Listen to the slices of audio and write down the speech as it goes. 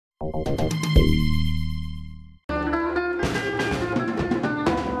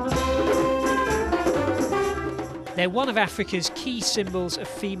They're one of Africa's key symbols of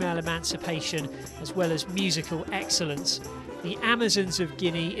female emancipation as well as musical excellence. The Amazons of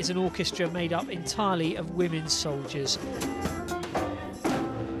Guinea is an orchestra made up entirely of women soldiers.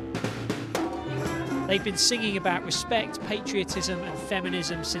 They've been singing about respect, patriotism and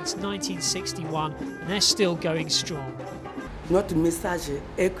feminism since 1961 and they're still going strong.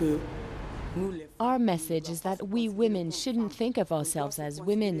 Our message is that we women shouldn't think of ourselves as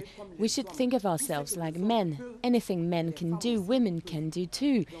women. We should think of ourselves like men. Anything men can do, women can do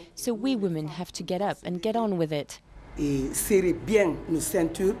too. So we women have to get up and get on with it. In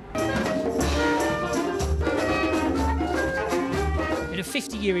a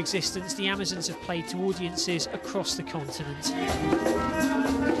 50-year existence, the Amazons have played to audiences across the continent.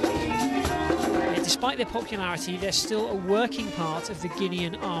 Yet despite their popularity, they're still a working part of the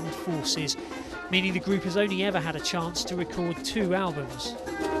Guinean armed forces, meaning the group has only ever had a chance to record 2 albums.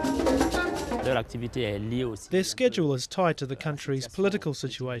 Their schedule is tied to the country's political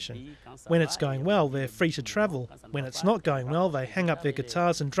situation. When it's going well, they're free to travel. When it's not going well, they hang up their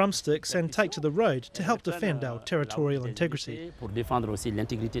guitars and drumsticks and take to the road to help defend our territorial integrity.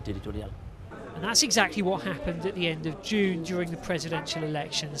 And that's exactly what happened at the end of June during the presidential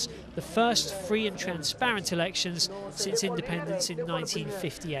elections, the first free and transparent elections since independence in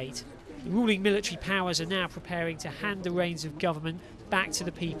 1958. The ruling military powers are now preparing to hand the reins of government back to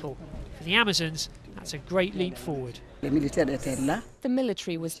the people. For the Amazons, that's a great leap forward. The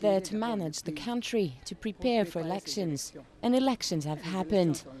military was there to manage the country, to prepare for elections. And elections have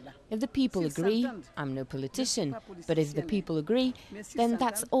happened. If the people agree, I'm no politician, but if the people agree, then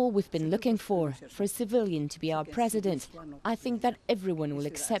that's all we've been looking for a civilian to be our president. I think that everyone will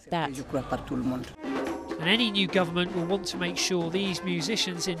accept that. And any new government will want to make sure these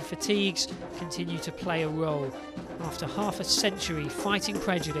musicians in fatigues continue to play a role. After half a century fighting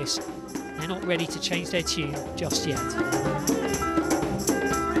prejudice, they're not ready to change their tune just yet.